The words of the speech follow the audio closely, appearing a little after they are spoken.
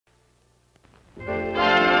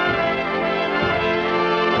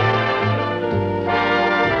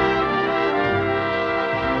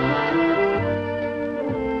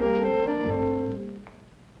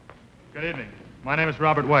My name is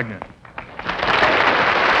Robert Wagner.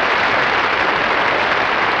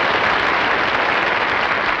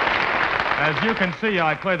 As you can see,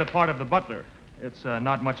 I play the part of the butler. It's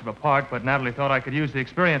not much of a part, but Natalie thought I could use the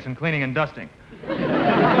experience in cleaning and dusting.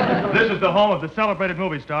 This is the home of the celebrated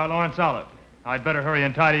movie star, Lawrence Olive. I'd better hurry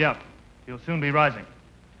and tidy up. He'll soon be rising.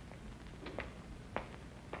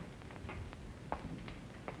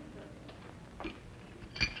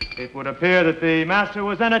 It would appear that the master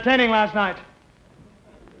was entertaining last night.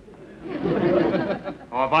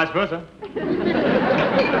 Or vice versa.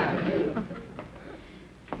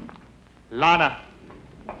 Lana.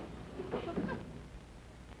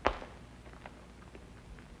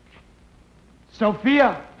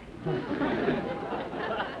 Sophia.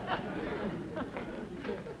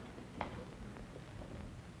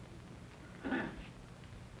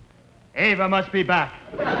 Ava must be back.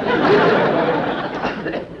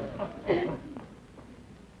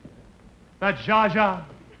 That Zsa Zsa.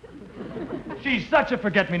 She's such a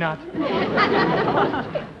forget-me-not.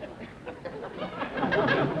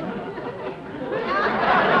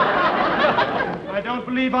 I don't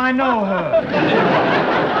believe I know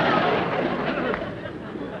her.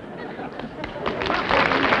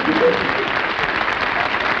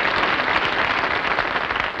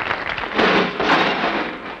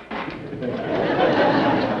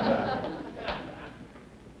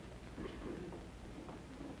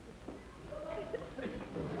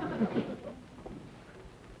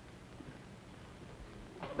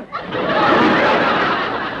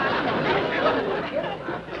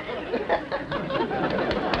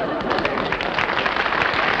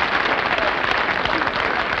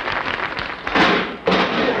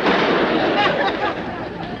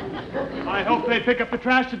 Pick up the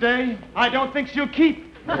trash today. I don't think she'll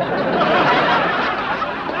keep. Sir!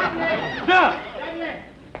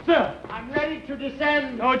 Sir! I'm ready to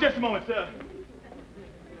descend. Oh, just a moment, sir.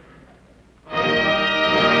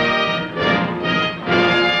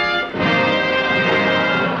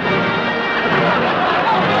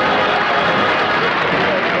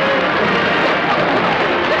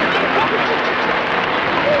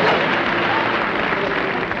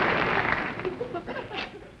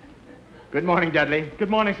 Good morning, Dudley. Good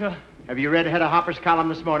morning, sir. Have you read Hedda Hopper's column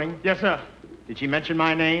this morning? Yes, sir. Did she mention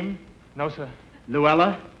my name? No, sir.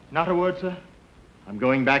 Luella? Not a word, sir. I'm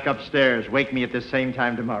going back upstairs. Wake me at this same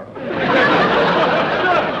time tomorrow.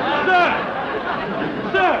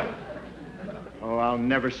 Sir! Oh, I'll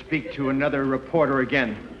never speak to another reporter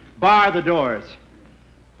again. Bar the doors.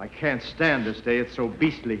 I can't stand this day. It's so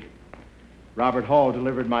beastly. Robert Hall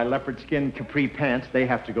delivered my leopard skin capri pants. They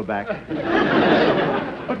have to go back.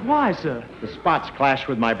 But why, sir? The spots clash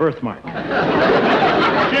with my birthmark. Chin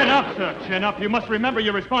up, sir. Chin up. You must remember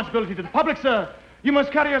your responsibility to the public, sir. You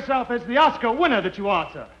must carry yourself as the Oscar winner that you are,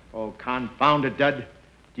 sir. Oh, confound it, Dud.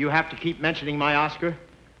 Do you have to keep mentioning my Oscar?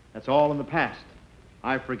 That's all in the past.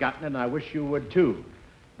 I've forgotten it, and I wish you would, too.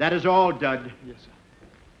 That is all, Dud. Yes, sir.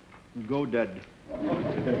 Go, Dud.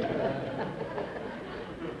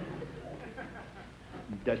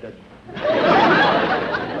 Dud.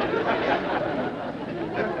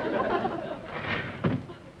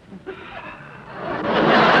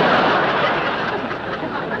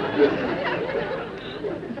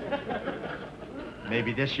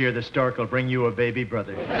 Maybe this year the stork will bring you a baby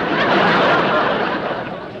brother.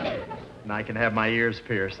 And I can have my ears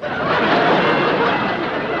pierced.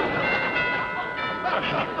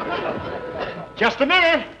 Just a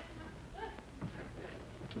minute.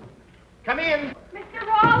 Come in. Mr.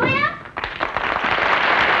 Rawlins?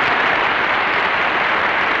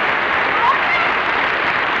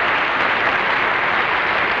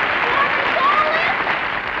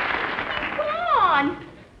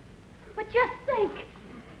 Just think,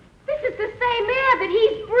 this is the same air that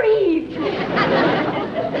he's breathed.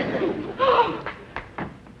 Oh,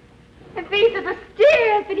 and these are the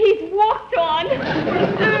stairs that he's walked on.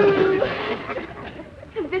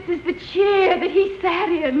 And this is the chair that he sat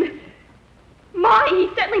in. My, he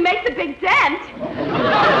certainly makes a big dent.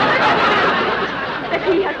 That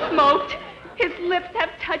he has smoked. His lips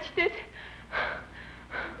have touched it.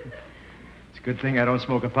 It's a good thing I don't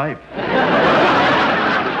smoke a pipe.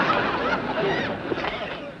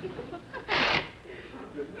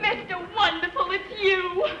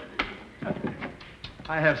 You.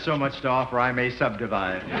 I have so much to offer, I may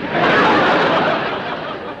subdivide.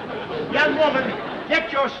 Young woman,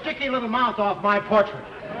 get your sticky little mouth off my portrait.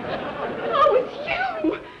 Oh, it's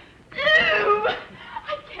you. Ew.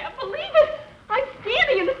 I can't believe it. I'm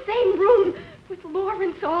standing in the same room with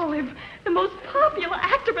Lawrence Olive, the most popular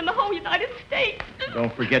actor in the whole United States.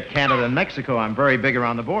 Don't forget Canada and Mexico. I'm very big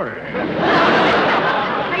around the border.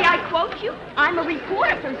 May I quote you? I'm a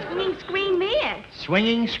reporter from Swinging Screen Man.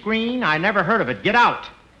 Swinging Screen? I never heard of it. Get out.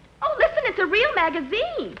 Oh, listen, it's a real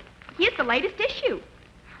magazine. Here's the latest issue.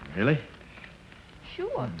 Really?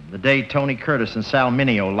 Sure. The day Tony Curtis and Sal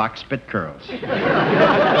Mineo locked spit curls.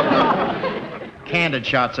 Candid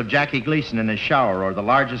shots of Jackie Gleason in his shower or the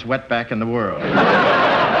largest wetback in the world.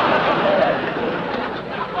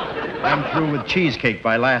 I'm through with Cheesecake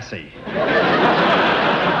by Lassie.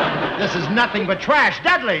 This is nothing but trash.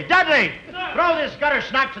 Dudley! Dudley! Throw this gutter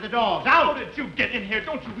snot to the dogs. Out! How did you get in here?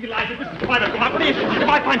 Don't you realize that this is private property? If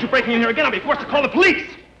I find you breaking in here again, I'll be forced to call the police.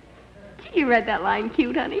 You read that line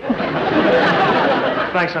cute, honey.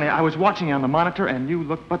 Thanks, honey. I was watching you on the monitor, and you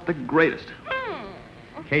look but the greatest.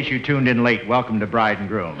 In case you tuned in late, welcome to Bride and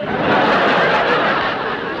Groom. Now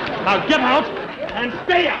get out and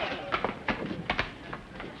stay out.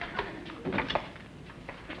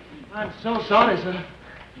 I'm so sorry, sir.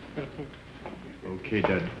 Okay,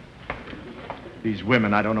 Dud. These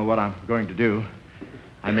women, I don't know what I'm going to do.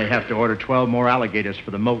 I may have to order 12 more alligators for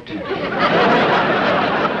the moat.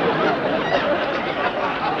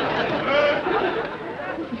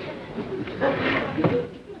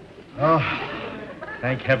 Oh,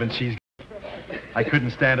 thank heaven she's... I couldn't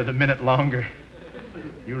stand it a minute longer.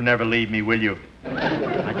 You'll never leave me, will you?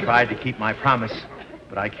 I tried to keep my promise,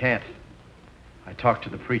 but I can't. I talked to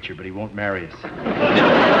the preacher, but he won't marry us.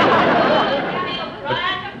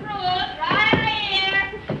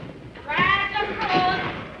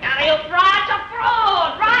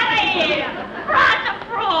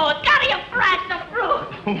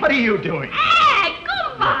 What are you doing? Hey,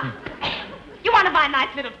 Goomba! You want to buy a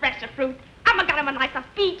nice little fresh of fruit? I'm got him a nice of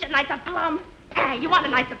peach, a nice of plum. Hey, you want a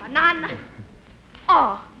nice of banana?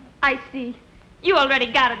 Oh, I see. You already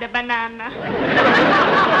got the banana.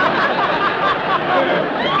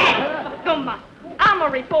 Hey, Goomba, I'm a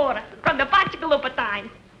reporter from the Bachagalupa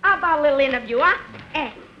Times. How about a little interview, huh?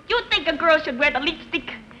 Hey, you think a girl should wear the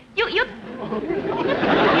lipstick? You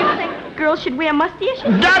think girls should wear mustache?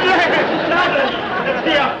 Dudley!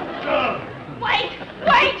 Wait!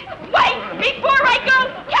 Before I go,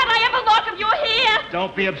 can I have a lock of your hair?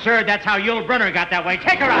 Don't be absurd. That's how Yul Brynner got that way.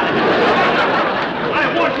 Take her out.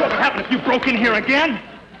 I warned you what would happen if you broke in here again.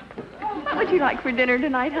 What would you like for dinner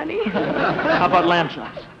tonight, honey? How about lamb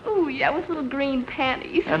chops? Oh, yeah, with little green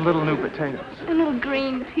panties. And little new potatoes. And little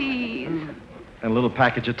green peas. And a little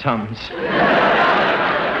package of Tums.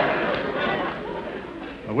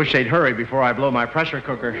 I wish they'd hurry before I blow my pressure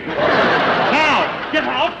cooker. Now, get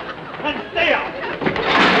out and stay out.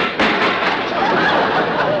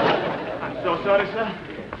 I'm so sorry, sir.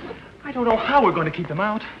 I don't know how we're going to keep them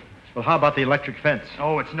out. Well, how about the electric fence?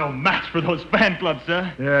 Oh, it's no match for those fan clubs,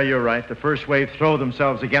 sir. Yeah, you're right. The first wave throw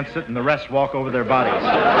themselves against it, and the rest walk over their bodies.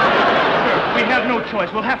 Sir, we have no choice.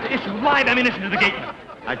 We'll have to issue live ammunition to the gateman.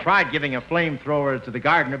 I tried giving a flamethrower to the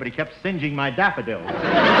gardener, but he kept singeing my daffodils.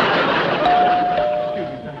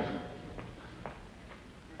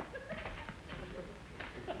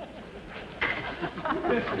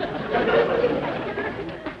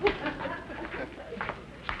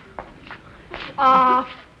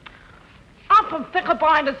 I'm from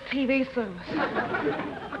Thicker-Binders TV service.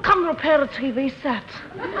 I come to repair the TV set.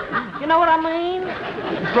 You know what I mean?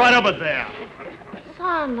 It's right over there.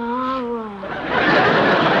 Sayonara.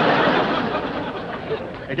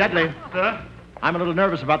 Hey, Dudley. Sir? I'm a little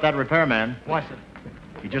nervous about that repairman. Why, sir?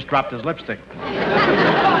 He just dropped his lipstick.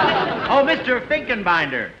 Oh, Mr.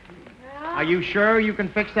 Finkenbinder. Are you sure you can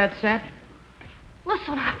fix that set?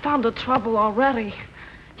 Listen, I found the trouble already.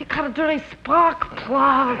 You got a dirty spark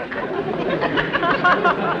plug.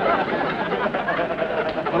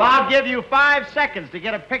 Well, I'll give you 5 seconds to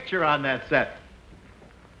get a picture on that set.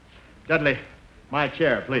 Dudley, my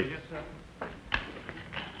chair, please. Yes, sir.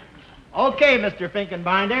 Okay, Mr.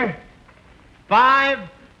 Finkenbinder. 5,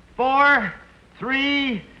 4,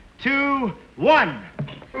 3, 2, 1.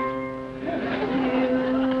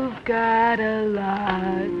 You've got a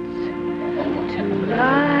lot to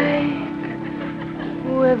like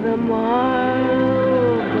with a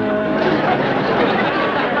marble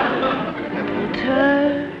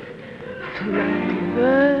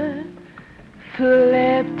flavor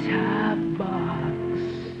flip-top box.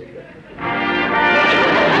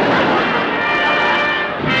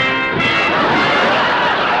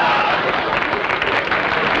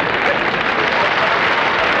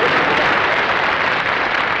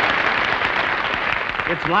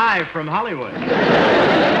 It's live from Hollywood.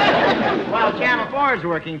 Well, Channel 4 is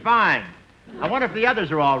working fine. I wonder if the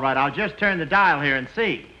others are all right. I'll just turn the dial here and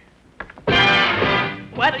see.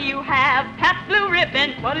 What'll you have? Pabst Blue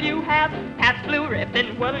Ribbon. What'll you have? Pabst Blue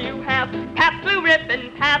Ribbon. What'll you have? Pabst Blue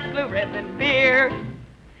Ribbon. Pabst Blue Ribbon beer.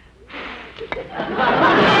 I'm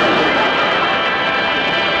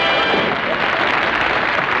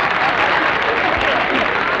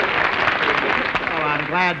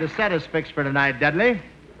glad the set is fixed for tonight, Dudley.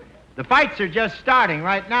 The fights are just starting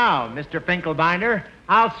right now, Mr. Finkelbinder.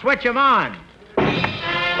 I'll switch 'em on.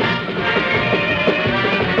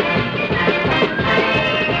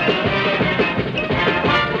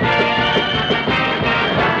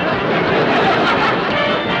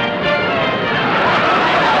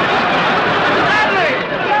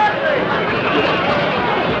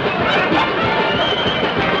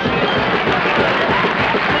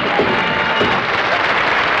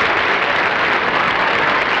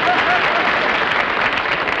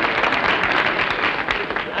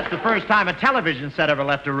 First time a television set ever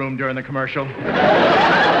left a room during the commercial. May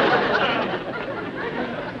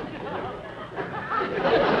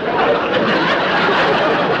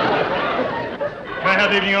I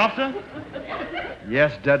have the evening, officer?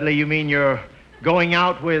 Yes, Dudley, you mean you're going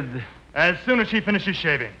out with... As soon as she finishes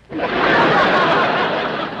shaving.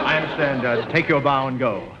 I understand, Dud. Take your bow and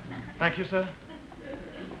go. Thank you, sir.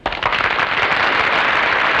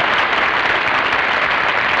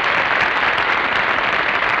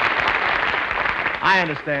 I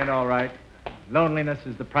understand, all right. Loneliness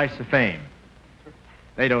is the price of fame.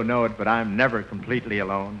 They don't know it, but I'm never completely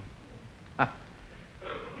alone.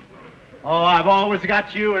 Oh, I've always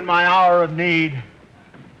got you in my hour of need.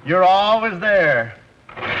 You're always there.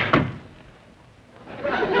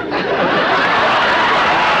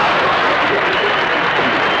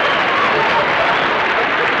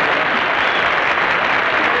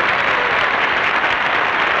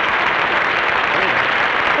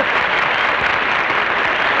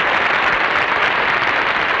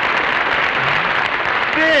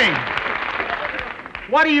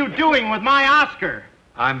 What are you doing with my Oscar?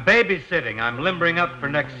 I'm babysitting. I'm limbering up for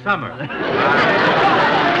next summer.